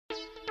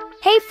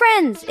Hey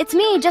friends, it's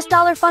me, Just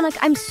Dollar Funnock.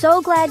 I'm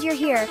so glad you're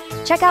here.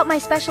 Check out my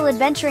special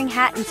adventuring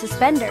hat and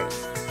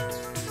suspenders.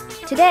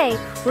 Today,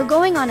 we're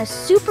going on a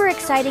super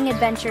exciting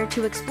adventure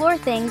to explore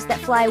things that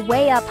fly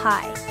way up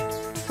high.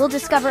 We'll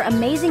discover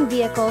amazing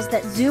vehicles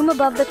that zoom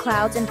above the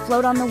clouds and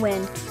float on the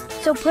wind.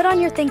 So put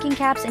on your thinking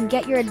caps and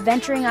get your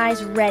adventuring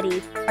eyes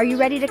ready. Are you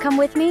ready to come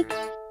with me?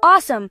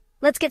 Awesome!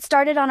 Let's get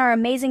started on our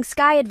amazing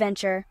sky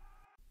adventure.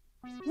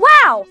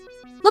 Wow!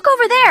 Look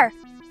over there!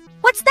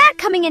 What's that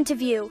coming into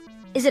view?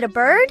 Is it a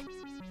bird?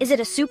 Is it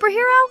a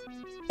superhero?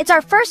 It's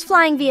our first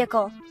flying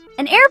vehicle,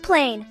 an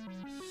airplane!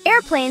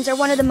 Airplanes are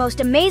one of the most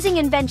amazing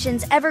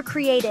inventions ever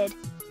created.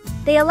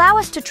 They allow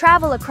us to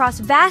travel across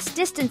vast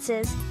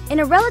distances in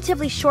a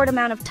relatively short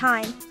amount of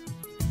time.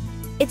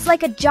 It's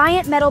like a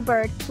giant metal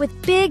bird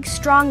with big,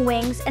 strong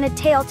wings and a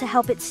tail to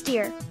help it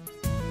steer.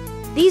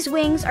 These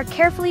wings are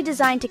carefully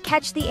designed to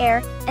catch the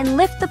air and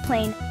lift the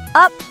plane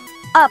up,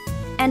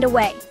 and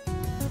away.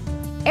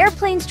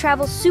 Airplanes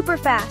travel super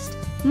fast,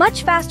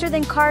 much faster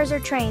than cars or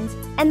trains,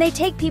 and they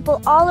take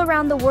people all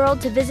around the world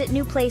to visit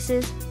new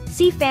places,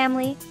 see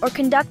family, or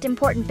conduct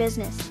important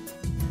business.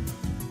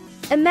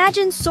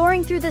 Imagine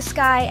soaring through the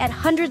sky at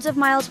hundreds of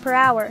miles per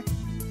hour.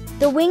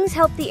 The wings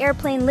help the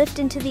airplane lift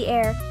into the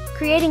air,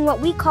 creating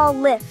what we call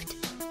lift.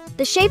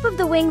 The shape of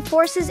the wing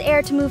forces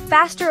air to move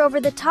faster over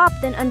the top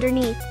than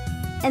underneath,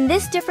 and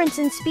this difference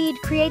in speed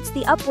creates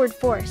the upward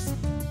force,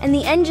 and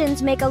the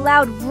engines make a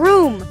loud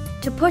vroom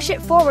to push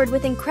it forward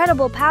with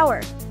incredible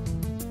power.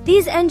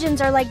 These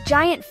engines are like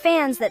giant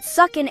fans that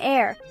suck in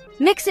air,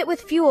 mix it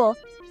with fuel,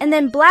 and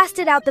then blast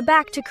it out the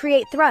back to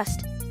create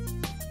thrust.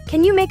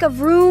 Can you make a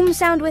vroom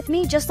sound with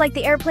me, just like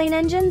the airplane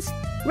engines?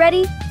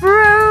 Ready?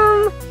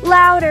 Vroom!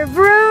 Louder,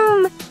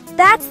 vroom!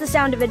 That's the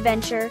sound of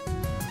adventure.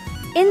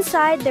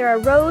 Inside, there are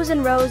rows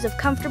and rows of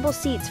comfortable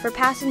seats for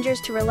passengers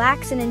to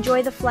relax and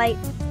enjoy the flight.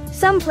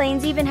 Some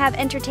planes even have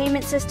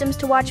entertainment systems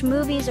to watch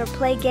movies or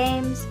play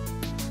games,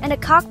 and a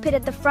cockpit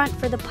at the front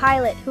for the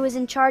pilot who is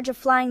in charge of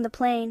flying the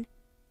plane.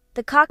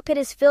 The cockpit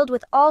is filled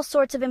with all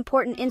sorts of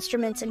important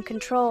instruments and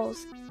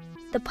controls.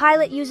 The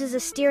pilot uses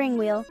a steering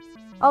wheel,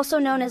 also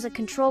known as a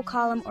control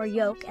column or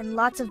yoke, and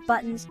lots of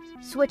buttons,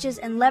 switches,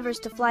 and levers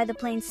to fly the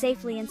plane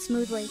safely and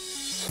smoothly.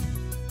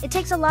 It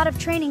takes a lot of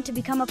training to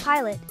become a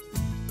pilot.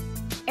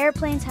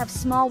 Airplanes have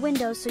small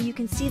windows so you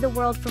can see the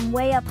world from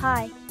way up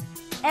high.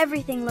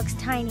 Everything looks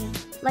tiny,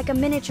 like a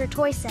miniature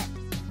toy set.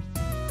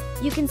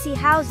 You can see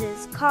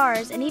houses,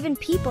 cars, and even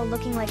people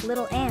looking like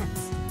little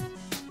ants.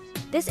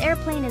 This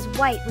airplane is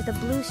white with a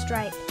blue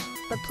stripe,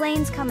 but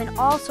planes come in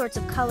all sorts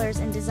of colors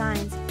and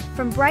designs,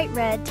 from bright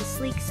red to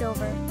sleek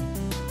silver.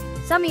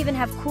 Some even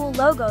have cool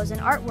logos and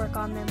artwork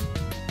on them.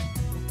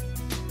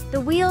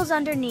 The wheels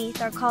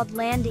underneath are called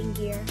landing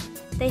gear.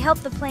 They help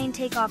the plane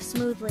take off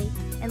smoothly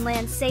and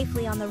land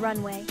safely on the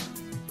runway.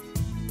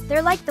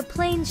 They're like the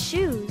plane's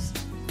shoes.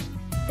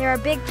 There are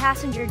big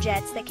passenger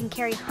jets that can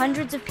carry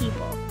hundreds of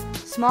people,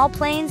 small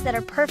planes that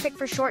are perfect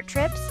for short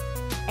trips,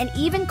 and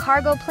even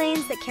cargo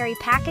planes that carry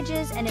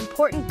packages and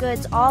important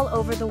goods all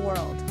over the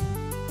world.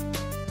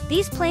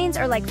 These planes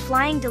are like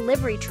flying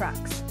delivery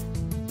trucks.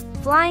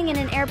 Flying in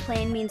an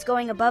airplane means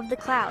going above the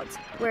clouds,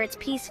 where it's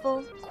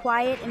peaceful,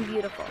 quiet, and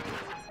beautiful.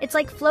 It's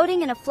like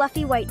floating in a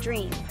fluffy white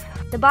dream.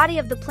 The body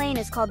of the plane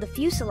is called the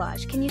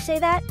fuselage. Can you say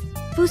that?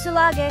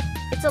 Fuselage.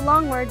 It's a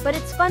long word, but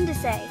it's fun to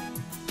say.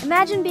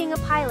 Imagine being a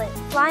pilot,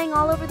 flying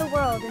all over the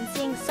world and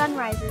seeing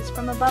sunrises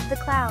from above the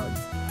clouds.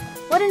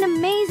 What an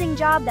amazing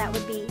job that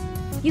would be.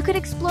 You could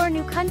explore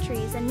new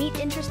countries and meet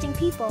interesting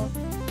people.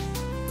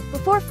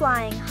 Before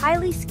flying,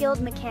 highly skilled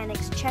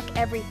mechanics check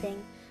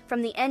everything,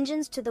 from the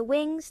engines to the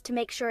wings, to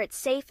make sure it's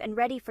safe and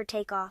ready for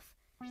takeoff.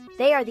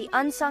 They are the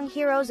unsung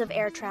heroes of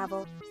air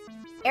travel.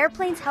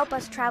 Airplanes help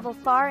us travel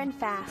far and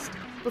fast.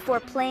 Before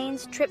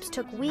planes, trips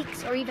took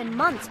weeks or even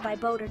months by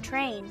boat or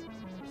train.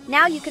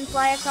 Now you can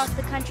fly across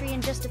the country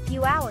in just a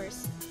few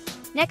hours.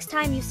 Next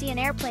time you see an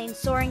airplane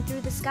soaring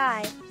through the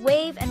sky,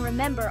 wave and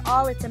remember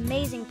all its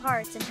amazing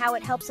parts and how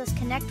it helps us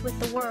connect with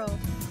the world.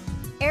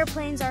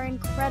 Airplanes are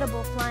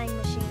incredible flying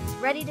machines.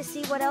 Ready to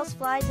see what else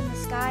flies in the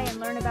sky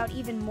and learn about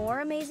even more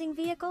amazing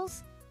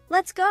vehicles?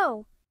 Let's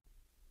go!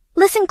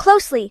 Listen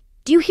closely.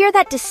 Do you hear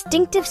that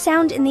distinctive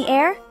sound in the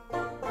air?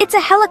 It's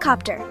a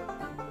helicopter,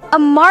 a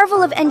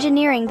marvel of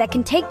engineering that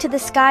can take to the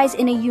skies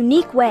in a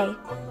unique way.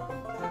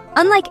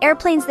 Unlike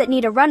airplanes that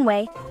need a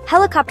runway,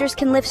 helicopters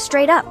can lift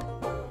straight up.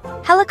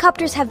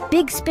 Helicopters have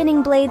big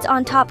spinning blades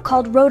on top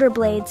called rotor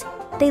blades.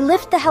 They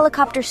lift the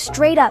helicopter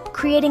straight up,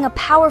 creating a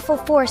powerful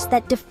force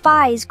that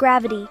defies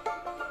gravity.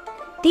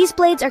 These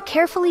blades are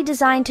carefully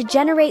designed to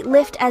generate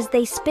lift as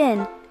they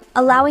spin,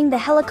 allowing the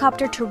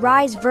helicopter to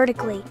rise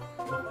vertically.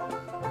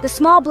 The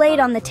small blade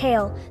on the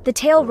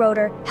tail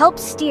rotor,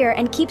 helps steer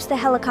and keeps the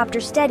helicopter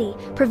steady,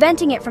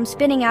 preventing it from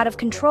spinning out of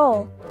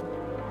control.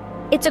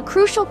 It's a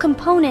crucial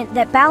component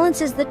that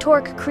balances the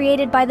torque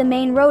created by the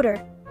main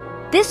rotor.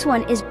 This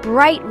one is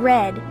bright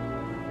red.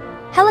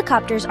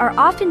 Helicopters are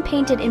often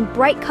painted in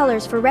bright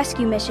colors for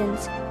rescue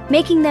missions,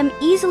 making them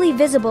easily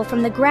visible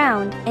from the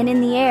ground and in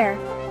the air.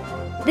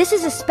 This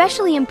is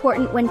especially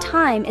important when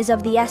time is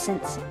of the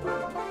essence.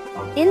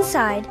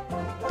 Inside,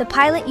 the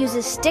pilot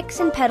uses sticks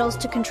and pedals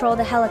to control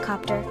the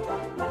helicopter.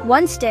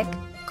 One stick,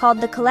 called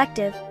the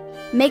collective,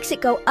 makes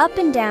it go up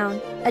and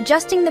down,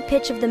 adjusting the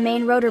pitch of the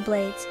main rotor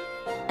blades.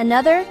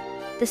 Another,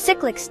 the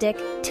cyclic stick,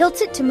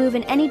 tilts it to move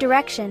in any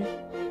direction,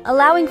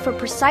 allowing for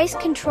precise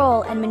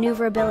control and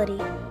maneuverability.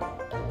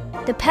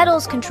 The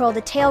pedals control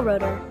the tail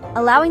rotor,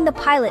 allowing the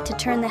pilot to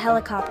turn the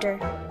helicopter.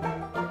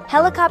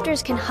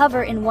 Helicopters can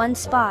hover in one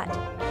spot,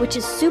 which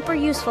is super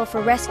useful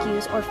for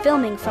rescues or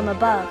filming from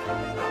above.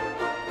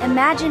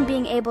 Imagine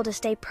being able to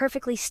stay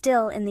perfectly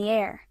still in the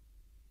air.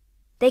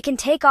 They can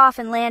take off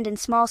and land in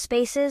small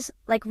spaces,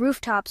 like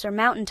rooftops or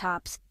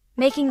mountaintops,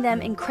 making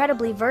them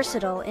incredibly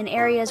versatile in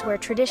areas where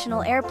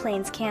traditional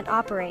airplanes can't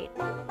operate.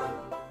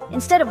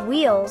 Instead of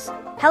wheels,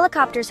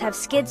 helicopters have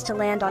skids to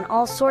land on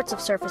all sorts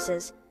of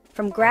surfaces,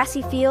 from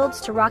grassy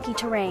fields to rocky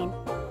terrain.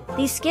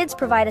 These skids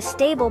provide a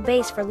stable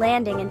base for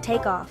landing and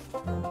takeoff.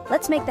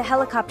 Let's make the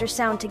helicopter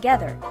sound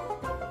together.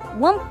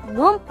 Whoomp,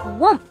 whoomp,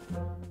 whoomp.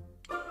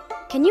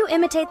 Can you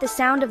imitate the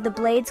sound of the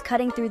blades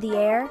cutting through the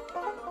air?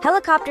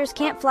 Helicopters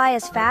can't fly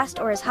as fast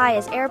or as high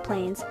as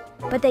airplanes,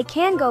 but they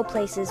can go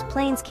places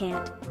planes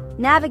can't,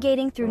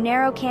 navigating through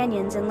narrow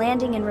canyons and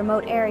landing in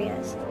remote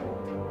areas.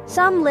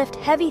 Some lift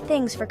heavy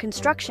things for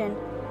construction,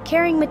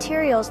 carrying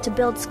materials to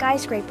build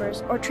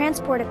skyscrapers or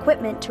transport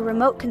equipment to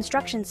remote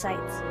construction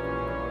sites.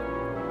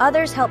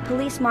 Others help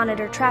police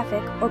monitor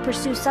traffic or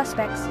pursue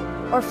suspects,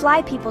 or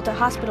fly people to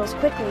hospitals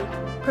quickly,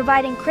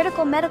 providing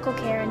critical medical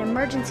care in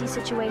emergency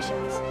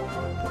situations.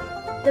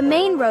 The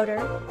main rotor,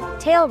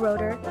 tail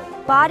rotor,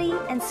 body,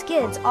 and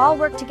skids all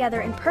work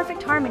together in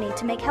perfect harmony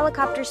to make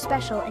helicopters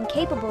special and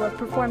capable of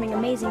performing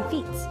amazing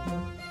feats.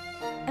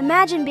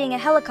 Imagine being a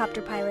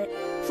helicopter pilot,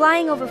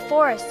 flying over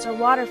forests or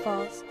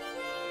waterfalls.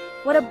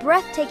 What a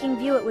breathtaking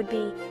view it would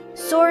be,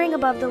 soaring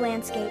above the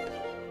landscape.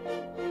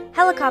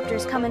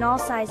 Helicopters come in all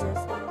sizes.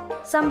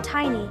 Some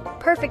tiny,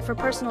 perfect for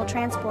personal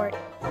transport.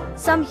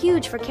 Some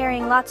huge for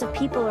carrying lots of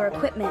people or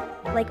equipment,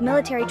 like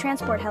military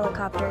transport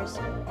helicopters.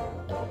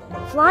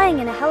 Flying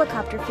in a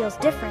helicopter feels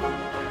different.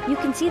 You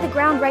can see the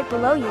ground right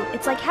below you.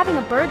 It's like having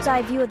a bird's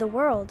eye view of the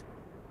world.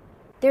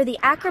 They're the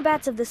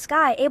acrobats of the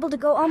sky, able to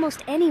go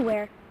almost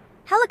anywhere.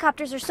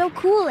 Helicopters are so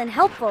cool and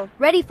helpful.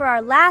 Ready for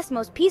our last,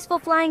 most peaceful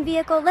flying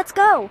vehicle? Let's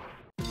go!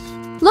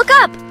 Look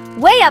up!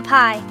 Way up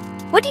high!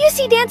 What do you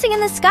see dancing in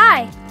the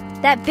sky?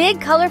 That big,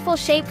 colorful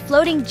shape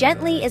floating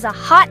gently is a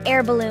hot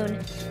air balloon.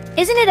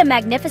 Isn't it a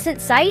magnificent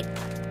sight?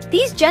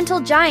 These gentle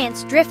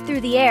giants drift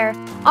through the air,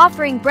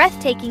 offering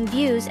breathtaking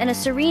views and a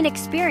serene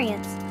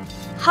experience.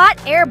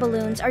 Hot air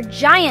balloons are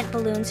giant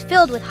balloons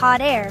filled with hot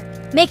air,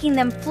 making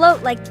them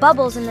float like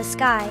bubbles in the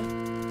sky.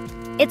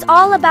 It's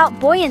all about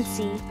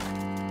buoyancy.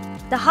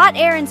 The hot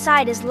air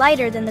inside is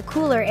lighter than the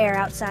cooler air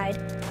outside,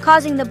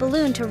 causing the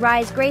balloon to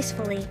rise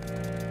gracefully.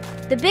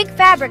 The big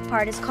fabric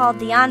part is called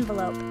the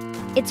envelope.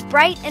 It's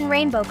bright and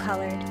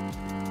rainbow-colored.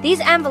 These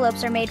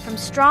envelopes are made from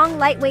strong,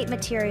 lightweight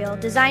material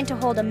designed to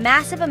hold a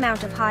massive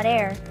amount of hot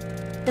air.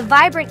 The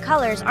vibrant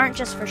colors aren't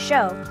just for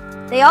show.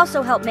 They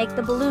also help make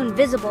the balloon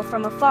visible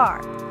from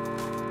afar.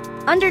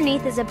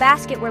 Underneath is a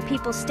basket where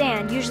people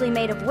stand, usually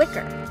made of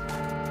wicker.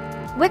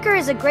 Wicker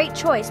is a great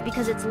choice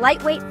because it's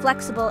lightweight,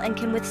 flexible, and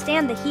can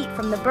withstand the heat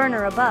from the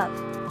burner above.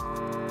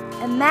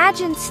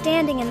 Imagine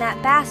standing in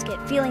that basket,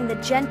 feeling the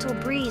gentle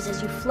breeze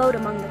as you float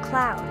among the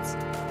clouds.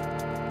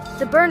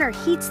 The burner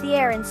heats the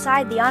air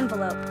inside the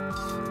envelope.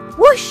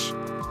 Whoosh!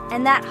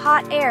 And that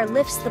hot air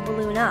lifts the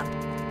balloon up.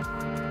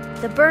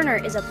 The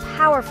burner is a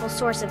powerful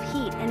source of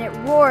heat, and it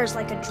roars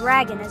like a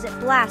dragon as it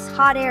blasts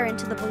hot air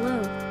into the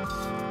balloon.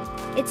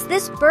 It's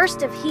this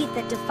burst of heat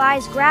that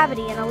defies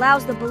gravity and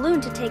allows the balloon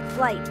to take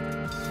flight.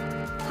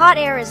 Hot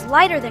air is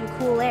lighter than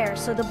cool air,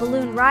 so the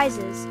balloon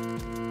rises.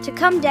 To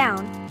come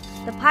down,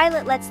 the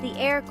pilot lets the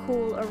air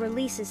cool or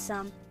releases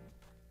some.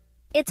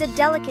 It's a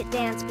delicate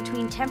dance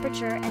between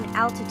temperature and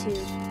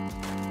altitude.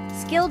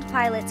 Skilled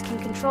pilots can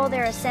control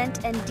their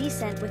ascent and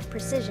descent with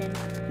precision,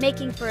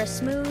 making for a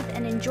smooth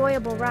and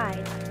enjoyable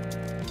ride.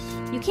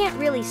 You can't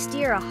really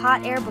steer a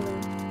hot air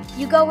balloon.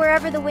 You go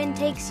wherever the wind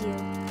takes you.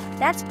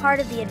 That's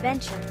part of the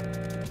adventure.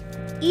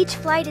 Each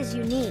flight is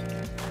unique,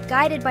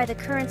 guided by the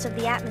currents of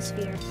the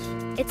atmosphere.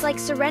 It's like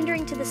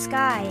surrendering to the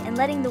sky and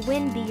letting the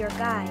wind be your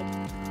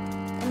guide.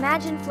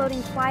 Imagine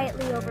floating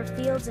quietly over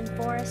fields and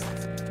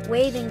forests,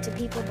 waving to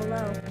people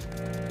below.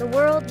 The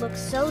world looks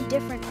so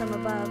different from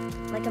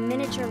above, like a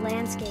miniature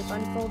landscape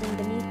unfolding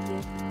beneath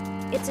you.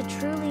 It's a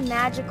truly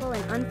magical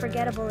and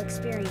unforgettable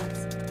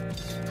experience.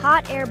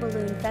 Hot air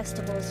balloon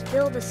festivals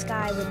fill the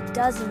sky with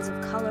dozens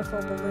of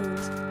colorful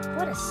balloons.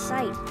 What a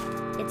sight!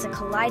 It's a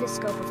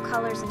kaleidoscope of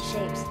colors and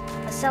shapes,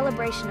 a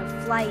celebration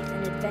of flight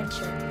and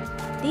adventure.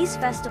 These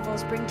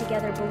festivals bring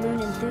together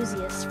balloon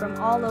enthusiasts from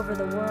all over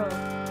the world.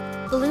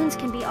 Balloons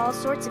can be all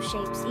sorts of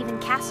shapes, even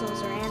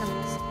castles or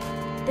animals.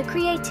 The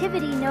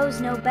creativity knows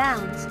no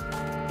bounds.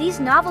 These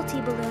novelty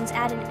balloons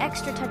add an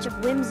extra touch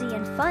of whimsy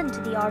and fun to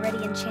the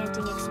already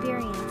enchanting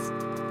experience.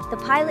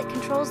 The pilot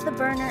controls the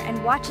burner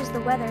and watches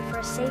the weather for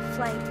a safe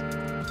flight.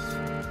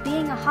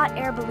 Being a hot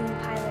air balloon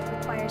pilot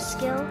requires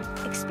skill,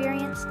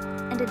 experience,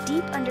 and a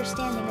deep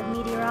understanding of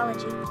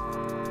meteorology.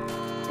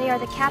 They are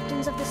the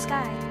captains of the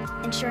sky,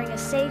 ensuring a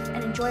safe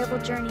and enjoyable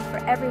journey for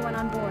everyone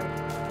on board.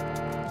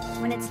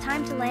 When it's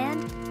time to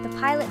land, the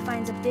pilot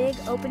finds a big,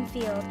 open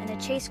field and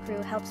a chase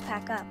crew helps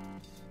pack up.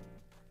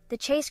 The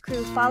chase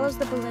crew follows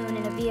the balloon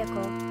in a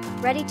vehicle,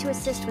 ready to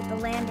assist with the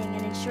landing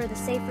and ensure the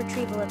safe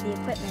retrieval of the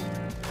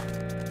equipment.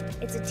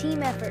 It's a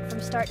team effort from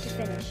start to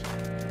finish.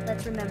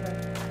 Let's remember: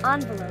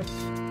 envelope,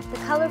 the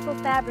colorful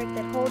fabric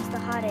that holds the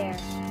hot air;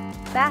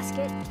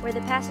 basket, where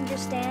the passengers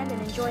stand and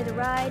enjoy the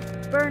ride;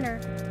 burner,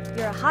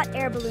 you're a hot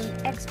air balloon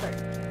expert.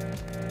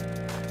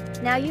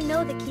 Now you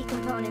know the key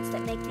components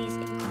that make these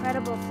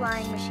incredible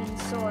flying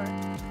machines soar.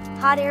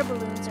 Hot air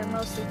balloons are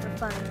mostly for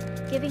fun,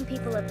 giving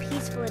people a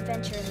peaceful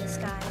adventure in the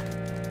sky.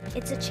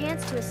 It's a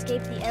chance to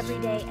escape the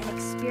everyday and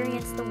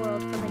experience the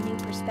world from a new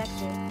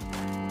perspective.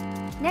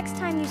 Next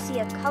time you see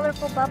a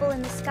colorful bubble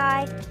in the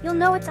sky, you'll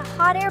know it's a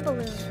hot air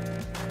balloon.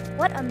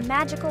 What a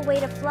magical way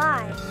to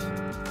fly!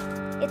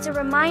 It's a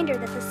reminder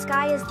that the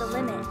sky is the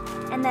limit,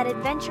 and that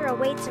adventure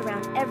awaits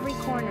around every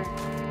corner.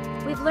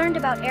 We've learned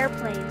about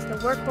airplanes, the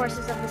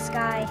workhorses of the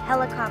sky;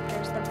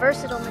 helicopters, the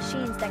versatile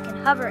machines that can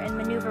hover and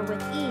maneuver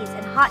with ease;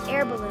 and hot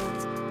air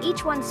balloons,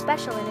 each one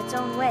special in its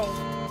own way.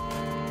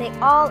 They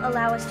all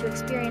allow us to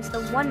experience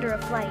the wonder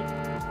of flight.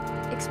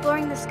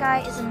 Exploring the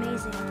sky is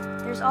amazing.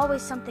 There's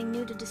always something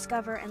new to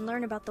discover and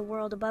learn about the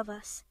world above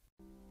us.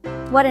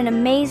 What an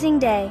amazing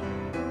day!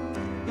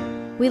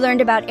 We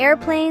learned about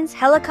airplanes,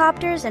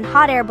 helicopters, and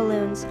hot air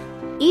balloons.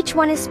 Each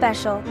one is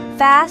special,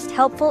 fast,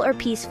 helpful, or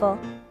peaceful.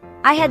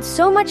 I had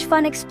so much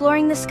fun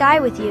exploring the sky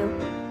with you.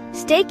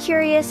 Stay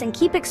curious and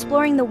keep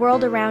exploring the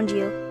world around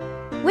you.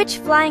 Which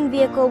flying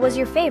vehicle was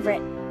your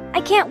favorite?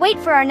 I can't wait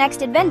for our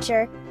next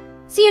adventure.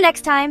 See you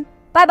next time.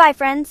 Bye-bye,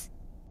 friends.